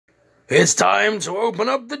It's time to open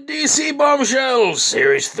up the DC Bombshells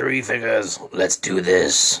Series 3 figures. Let's do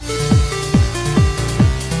this.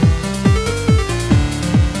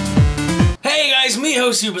 Hey guys, me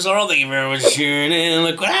host Superstar. Thank you very much for tuning in.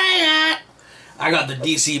 Look what I got the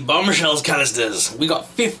DC Bombshells canisters. We got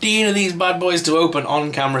 15 of these bad boys to open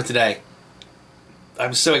on camera today.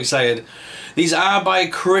 I'm so excited. These are by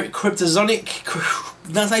Cryptozonic.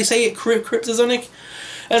 That's how you say it, Cryptozonic.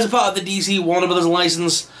 As a part of the DC Warner Brothers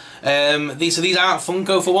license. These aren't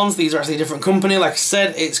Funko for once, these are actually a different company. Like I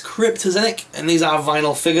said, it's Cryptozonic, and these are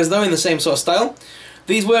vinyl figures though, in the same sort of style.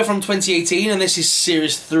 These were from 2018, and this is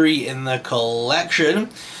Series 3 in the collection.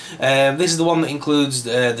 This is the one that includes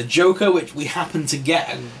the Joker, which we happened to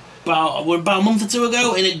get about a month or two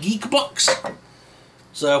ago in a geek box.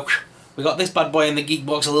 So, we got this bad boy in the geek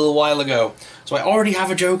box a little while ago. So I already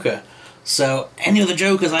have a Joker. So, any of the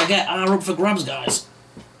Jokers I get are up for grabs, guys.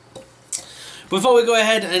 Before we go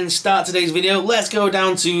ahead and start today's video, let's go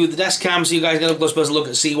down to the desk cam so you guys get a close look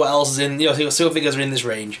and see what else is in, see what figures are in this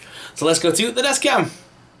range. So let's go to the desk cam.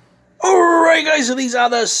 Alright guys, so these are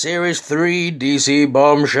the Series 3 DC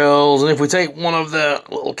Bombshells, and if we take one of the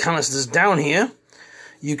little canisters down here,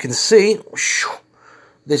 you can see,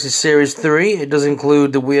 this is Series 3. It does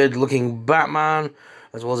include the weird looking Batman,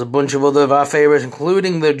 as well as a bunch of other of our favourites,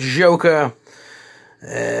 including the Joker,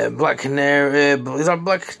 Black Canary, is that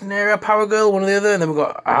Black Canary, Power Girl, one or the other, and then we've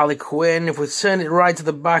got Harley Quinn. If we turn it right to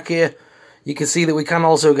the back here, you can see that we can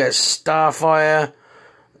also get Starfire,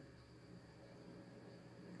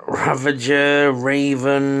 Ravager,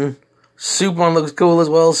 Raven, Superman looks cool as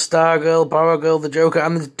well, Stargirl, Power Girl, the Joker,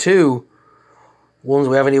 and the two ones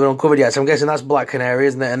we haven't even uncovered yet, so I'm guessing that's Black Canary,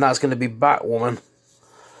 isn't it, and that's going to be Batwoman.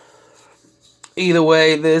 Either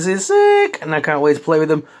way, this is sick, and I can't wait to play with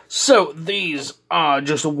them. So, these are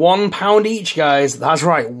just £1 each, guys. That's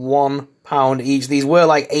right, £1 each. These were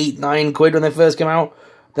like 8-9 quid when they first came out.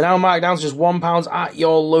 They're now marked down to just £1 at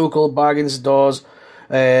your local bargain stores.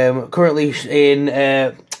 Currently in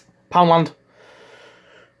Poundland.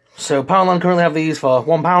 So, Poundland currently have these for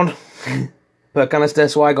 £1 per canister,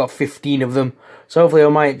 so I got 15 of them. So, hopefully I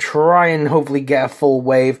might try and hopefully get a full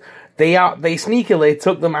wave. They sneakily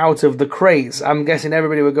took them out of the crates. I'm guessing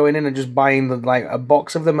everybody were going in and just buying like a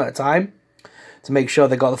box of them at a time to make sure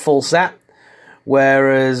they got the full set.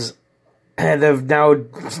 Whereas they've now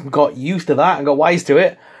got used to that and got wise to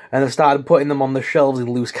it, and they've started putting them on the shelves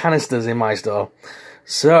in loose canisters in my store.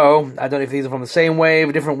 So I don't know if these are from the same wave,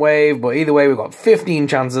 a different wave, but either way we've got 15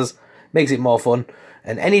 chances. Makes it more fun.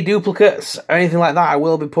 And any duplicates or anything like that I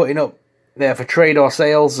will be putting up there for trade or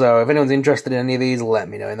sale, so if anyone's interested in any of these, let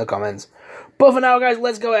me know in the comments. But for now, guys,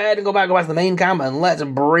 let's go ahead and go back to the main cam, and let's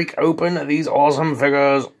break open these awesome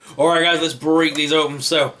figures. Alright guys, let's break these open.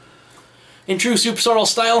 So, in true Superstar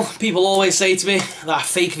style, people always say to me that I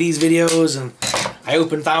fake these videos, and I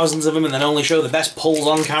open thousands of them and then only show the best pulls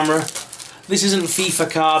on camera. This isn't FIFA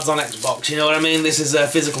cards on Xbox, you know what I mean? This is a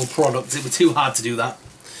physical product. It would be too hard to do that.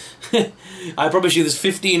 I promise you there's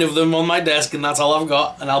 15 of them on my desk, and that's all I've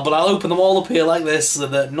got. But I'll open them all up here like this so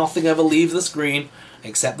that nothing ever leaves the screen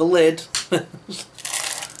except the lid. There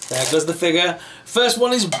goes the figure. First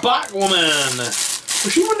one is Batwoman.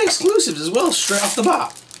 Was she one of the exclusives as well, straight off the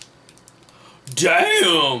bat?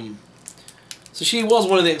 Damn! So she was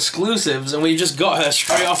one of the exclusives, and we just got her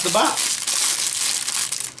straight off the bat.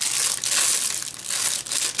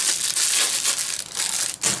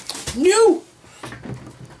 New!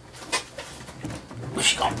 Where's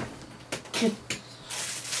she gone?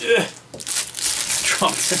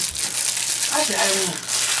 Dropped it. Actually,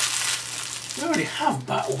 I already have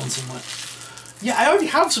Batwoman somewhere. Yeah, I already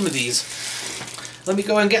have some of these. Let me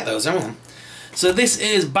go and get those, hang on. So this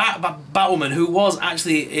is Batwoman, who was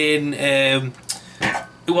actually in,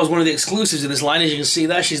 who was one of the exclusives in this line. As you can see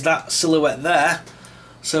there, she's that silhouette there.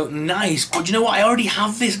 So nice. But you know what? I already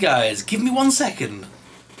have this, guys. Give me 1 second.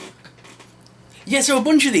 Yeah, so a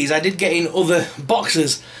bunch of these I did get in other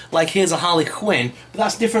boxes, like here's a Harley Quinn, but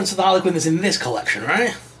that's different to the Harley Quinn that's in this collection,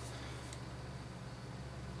 right?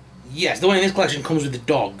 Yes, the one in this collection comes with the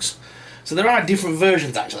dogs. So there are different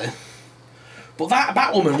versions, actually. But that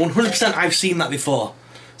Batwoman, 100% I've seen that before.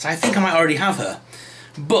 So I think I might already have her.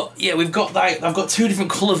 But, yeah, we've got that. I've got two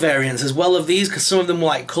different colour variants as well of these, because some of them were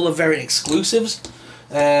like colour variant exclusives.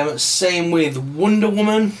 Same with Wonder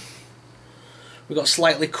Woman. We've got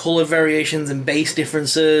slightly colour variations and base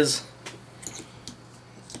differences.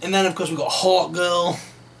 And then, of course, we've got Hawk Girl.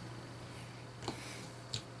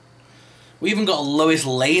 We even got Lois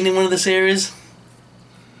Lane in one of the series.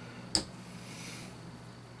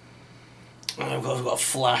 And of course, we've got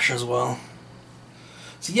Flash as well.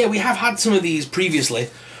 So yeah, we have had some of these previously.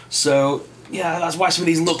 So Yeah, that's why some of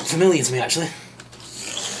these look familiar to me, actually.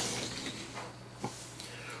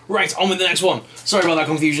 Right, on with the next one. Sorry about that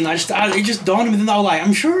confusion. It just dawned on me that I was like,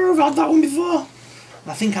 I'm sure I've had that one before.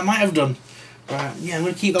 I think I might have done. Right, yeah, I'm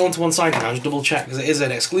going to keep that one to one side now, just double check, because it is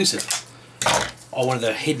an exclusive. Or one of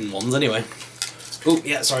the hidden ones, anyway. Oh,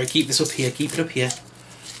 yeah, sorry, keep this up here, keep it up here.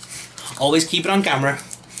 Always keep it on camera.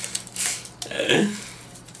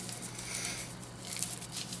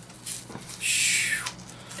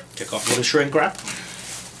 Check off the shrink wrap.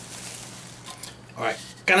 Alright,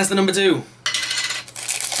 canister number 2.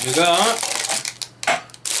 We got...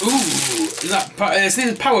 Ooh, is that... this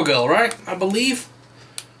is Power Girl, right? I believe?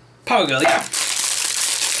 Power Girl, yeah.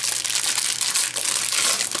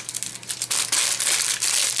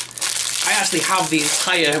 I actually have the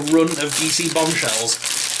entire run of DC Bombshells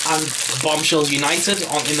and Bombshells United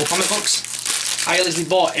in the comic books. I literally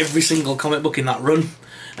bought every single comic book in that run.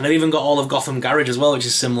 And I've even got all of Gotham Garage as well, which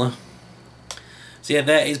is similar. So yeah,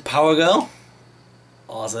 there is Power Girl.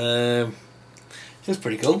 Awesome. That's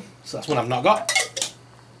pretty cool. So that's one I've not got.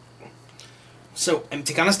 So,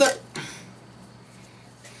 empty canister.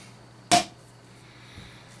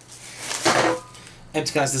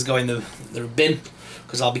 Empty canisters go in the bin,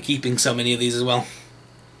 because I'll be keeping so many of these as well.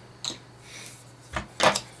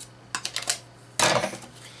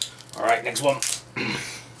 Alright, next one.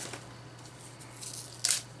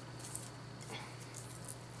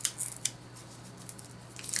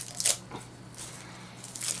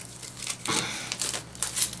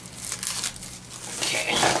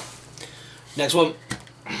 Next one.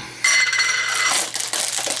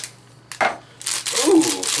 Ooh,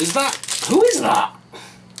 is that... Who is that?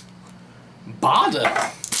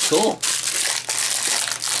 Barda. Cool.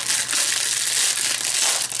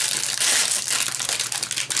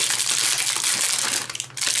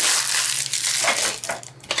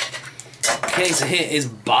 Okay, so here is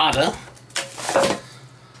Barda.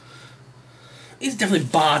 It's definitely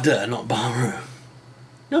Barda, not Baru.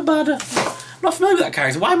 No, Barda. I'm not familiar with that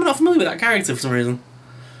character. Why am I not familiar with that character for some reason?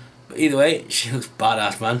 But either way, she looks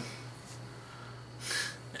badass, man.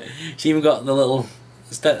 She even got the little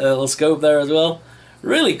scope there as well.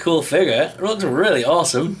 Really cool figure. It looks really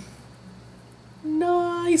awesome.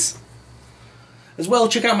 Nice. As well,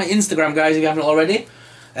 check out my Instagram, guys, if you haven't already.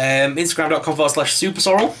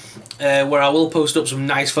 Instagram.com/SuperSorrel, where I will post up some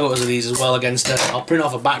nice photos of these as well against I'll print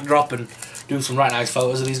off a backdrop and do some right nice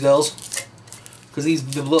photos of these girls. Because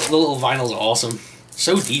the little vinyls are awesome.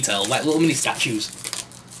 So detailed, like little mini statues.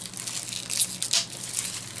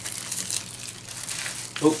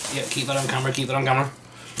 Oh, yeah, keep that on camera, keep that on camera.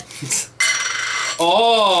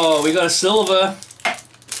 Oh, we got a silver.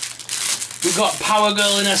 We got Power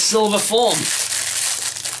Girl in a silver form.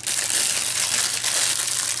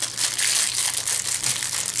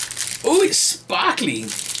 Oh, it's sparkly.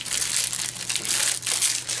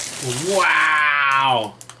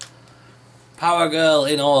 Wow. Power Girl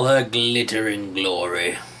in all her glittering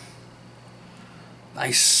glory. That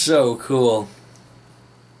is so cool.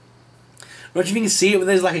 Don't you think you can see it, but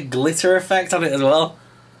there's like a glitter effect on it as well?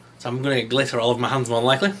 So I'm going to get glitter all over my hands more than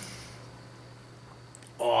likely.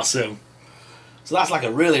 Awesome. So that's like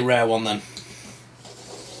a really rare one then.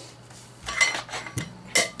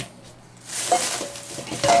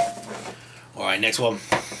 Alright, next one.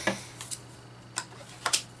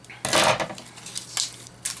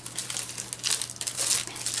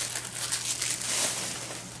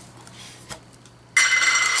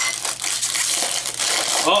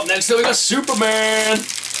 Oh, next up we got Superman!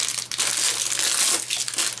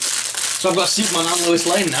 So I've got Superman and Lois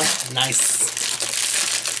Lane now. Nice.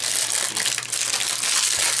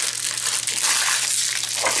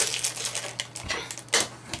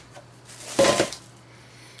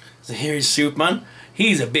 So here is Superman.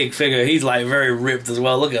 He's a big figure. He's like very ripped as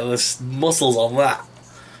well. Look at the muscles on that.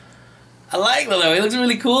 I like that though. He looks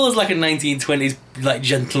really cool as like a 1920s like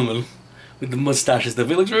gentleman with the mustache and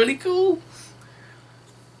stuff. It looks really cool.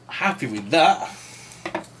 Happy with that.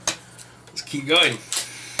 Let's keep going.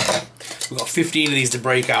 We've got 15 of these to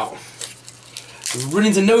break out. We've run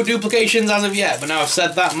into no duplications as of yet, but now I've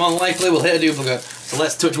said that, more likely we'll hit a duplicate. So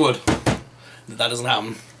let's touch wood that doesn't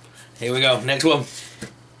happen. Here we go, next one.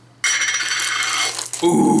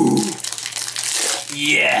 Ooh,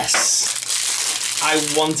 yes! I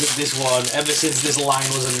wanted this one ever since this line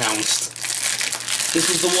was announced. This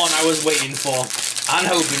was the one I was waiting for and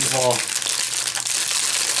hoping for.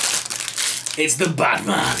 It's the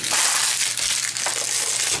Batman.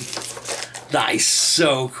 That is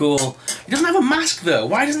so cool. He doesn't have a mask though.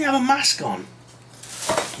 Why doesn't he have a mask on?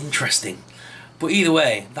 Interesting. But either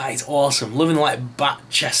way, that is awesome. Loving the like bat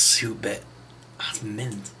chest suit bit. That's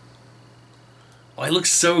mint. Oh, it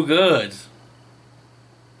looks so good.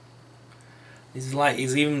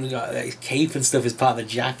 He's even got his cape and stuff as part of the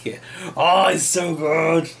jacket. Oh, it's so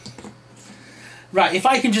good. Right, if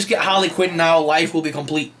I can just get Harley Quinn now, life will be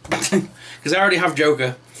complete. Because I already have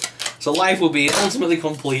Joker. So life will be ultimately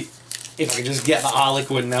complete if I can just get that Harley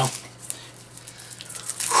Quinn now.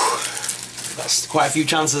 That's quite a few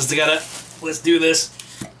chances to get it. Let's do this.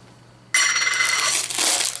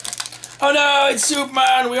 Oh no, it's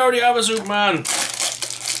Superman! We already have a Superman!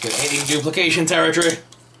 We're hitting duplication territory.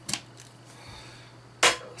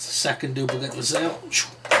 That's the second duplicate for sale.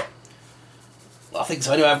 I think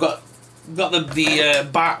so. Anyway, I've got the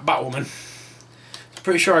Batwoman.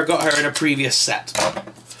 Pretty sure I got her in a previous set.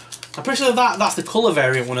 I'm pretty sure that's the colour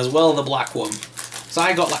variant one as well, the black one. So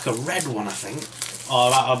I got like a red one, I think. Or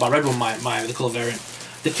my red one might be the colour variant.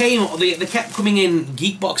 They kept coming in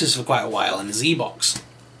geek boxes for quite a while, in the Z box.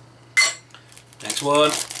 Next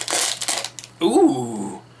one.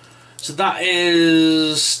 Ooh. So that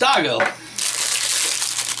is Stargirl.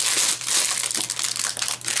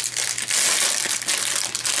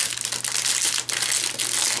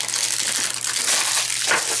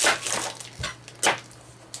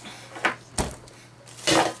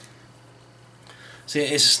 So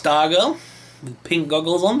it is Stargirl with pink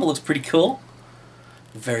goggles on. That looks pretty cool.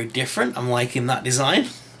 Very different. I'm liking that design.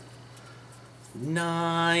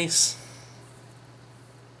 Nice.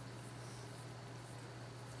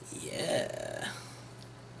 Yeah.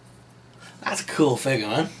 That's a cool figure,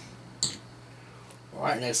 man.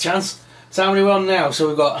 Alright, next chance. So how many we're on now? So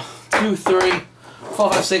we've got 2, 3,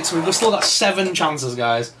 4, 5, 6. We've still got 7 chances,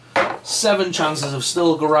 guys. 7 chances of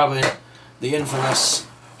still grabbing the infamous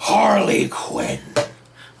Harley Quinn.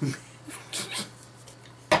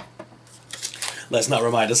 Let's not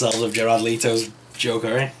remind ourselves of Jared Leto's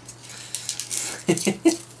Joker, eh?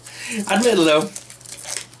 Admittedly though,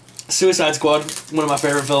 Suicide Squad, one of my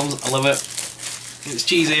favourite films. I love it. It's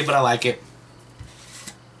cheesy, but I like it.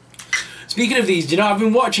 Speaking of these, do you know what I've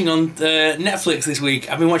been watching on Netflix this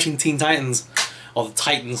week? I've been watching Teen Titans, or the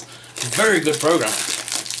Titans. It's a very good program.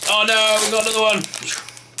 Oh no, we got another one.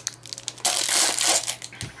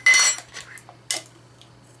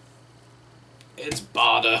 It's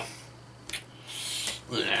Barda.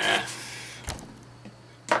 Nah.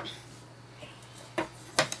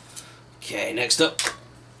 Okay, next up.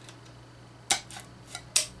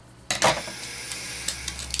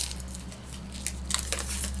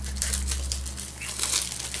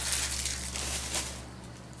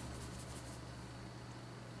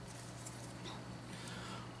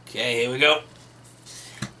 Okay, here we go.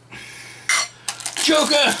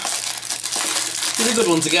 Joker! It's a good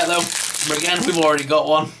one to get though. But again, we've already got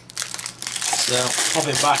one. So, pop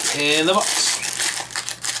it back in the box.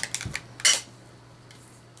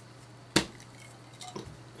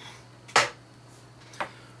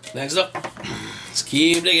 Next up, let's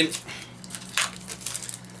keep digging.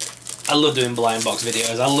 I love doing blind box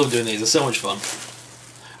videos. I love doing these. They're so much fun.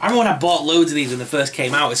 I remember when I bought loads of these when they first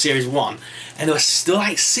came out with Series 1, and they were still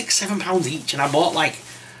like £6–7 each, and I bought like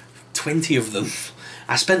 20 of them.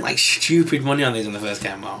 I spent like stupid money on these when they first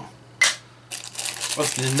came out.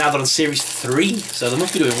 Now they're on Series 3, so they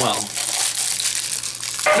must be doing well.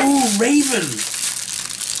 Ooh, Raven!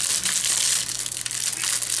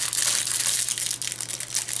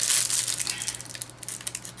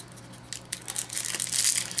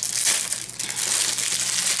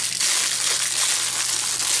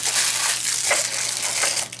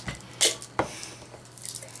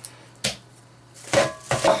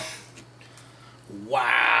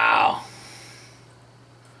 Wow!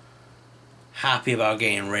 Happy about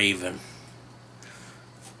getting Raven. I'm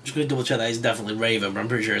just going to double check that it's definitely Raven, but I'm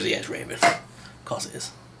pretty sure it's yes, Raven. Of course it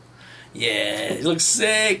is. Yeah, it looks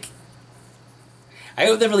sick! I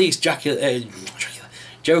hope they release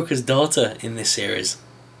Joker's daughter in this series.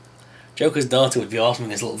 Joker's daughter would be awesome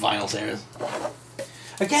in this little vinyl series.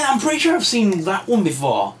 Again, I'm pretty sure I've seen that one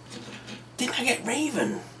before. Didn't I get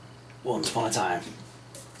Raven once upon a time?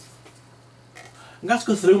 I'm going to have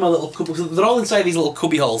to go through my little cubby. They're all inside these little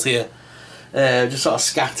cubby holes here. Just sort of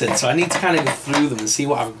scattered. So I need to kind of go through them and see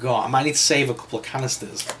what I've got. I might need to save a couple of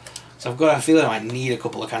canisters. So I've got a feeling I might need a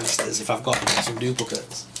couple of canisters if I've got some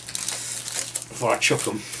duplicates. Before I chuck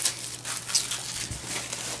them.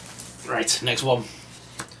 Right, next one.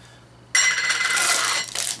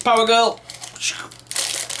 Power Girl.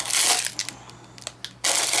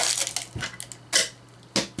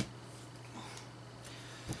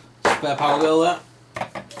 Spare Power Girl there.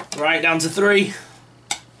 Right, down to 3.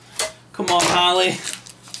 Come on, Harley.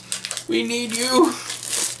 We need you.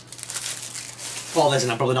 Well,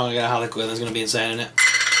 listen, I'm probably not going to get a Harley Quinn. There's going to be insane in it.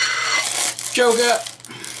 Joker.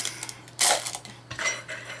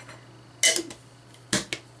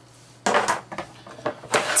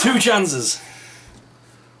 2 chances.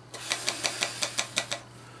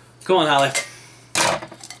 Come on, Harley.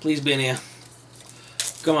 Please be in here.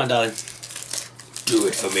 Come on, darling. Do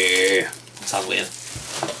it for me. Sounds weird.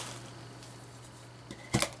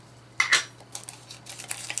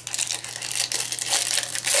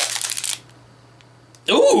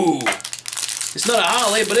 Ooh! It's not a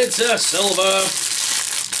Harley, but it's a silver.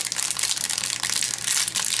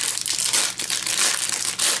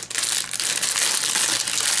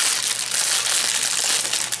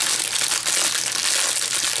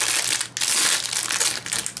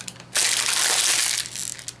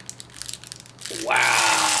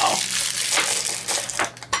 Wow.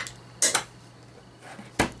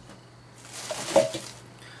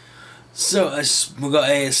 So we got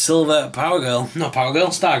a silver Power Girl. Not Power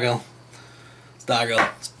Girl, Star Girl. Star Girl.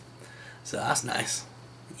 So that's nice.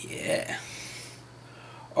 Yeah.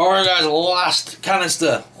 Alright guys, last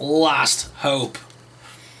canister. Last hope.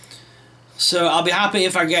 So I'll be happy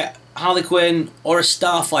if I get Harley Quinn or a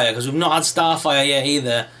Starfire, because we've not had Starfire yet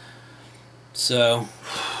either. So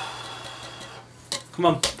come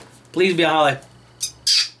on, please be a Harley.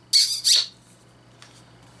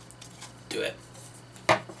 Do it.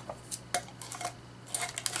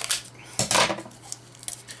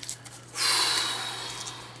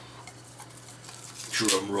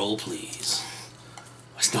 Drum roll, please.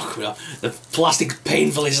 It's not coming off. The plastic's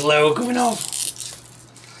painfully slow coming off.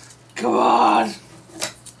 Come on.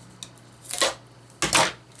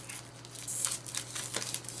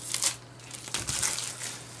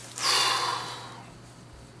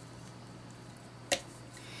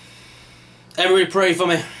 Everybody pray for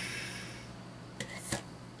me.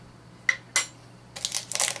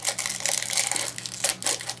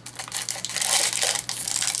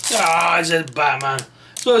 Ah, it's a Batman.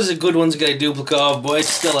 I suppose it's a good one to get a duplicate of, but it's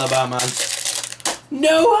still a Batman.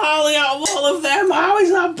 No Harley out of all of them! How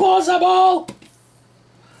is that possible?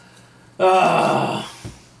 Ah.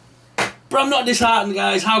 But I'm not disheartened,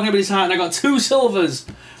 guys. How can I be disheartened? I got 2 silvers.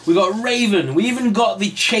 We got Raven. We even got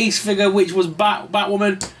the Chase figure, which was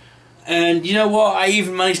Batwoman. And you know what? I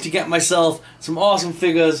even managed to get myself some awesome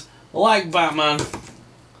figures like Batman,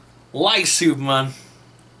 like Superman,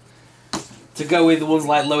 to go with the ones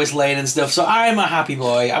like Lois Lane and stuff. So I'm a happy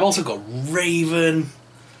boy. I've also got Raven.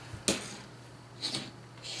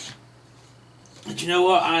 And you know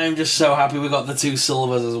what? I'm just so happy we got the 2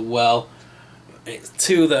 silvers as well. It's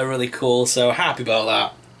 2 that are really cool, so happy about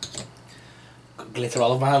that. Got glitter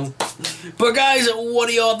all over my hands. But guys, what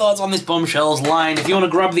are your thoughts on this Bombshells line? If you want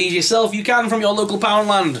to grab these yourself, you can from your local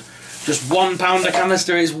Poundland. Just £1 a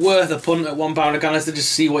canister is worth a punt at £1 a canister just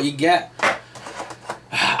to see what you get.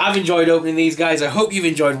 I've enjoyed opening these, guys. I hope you've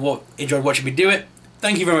enjoyed watching me do it.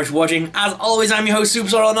 Thank you very much for watching. As always, I'm your host, Super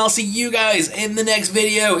Sorrel, and I'll see you guys in the next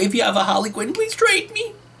video. If you have a Harley Quinn, please trade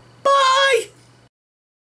me. Bye!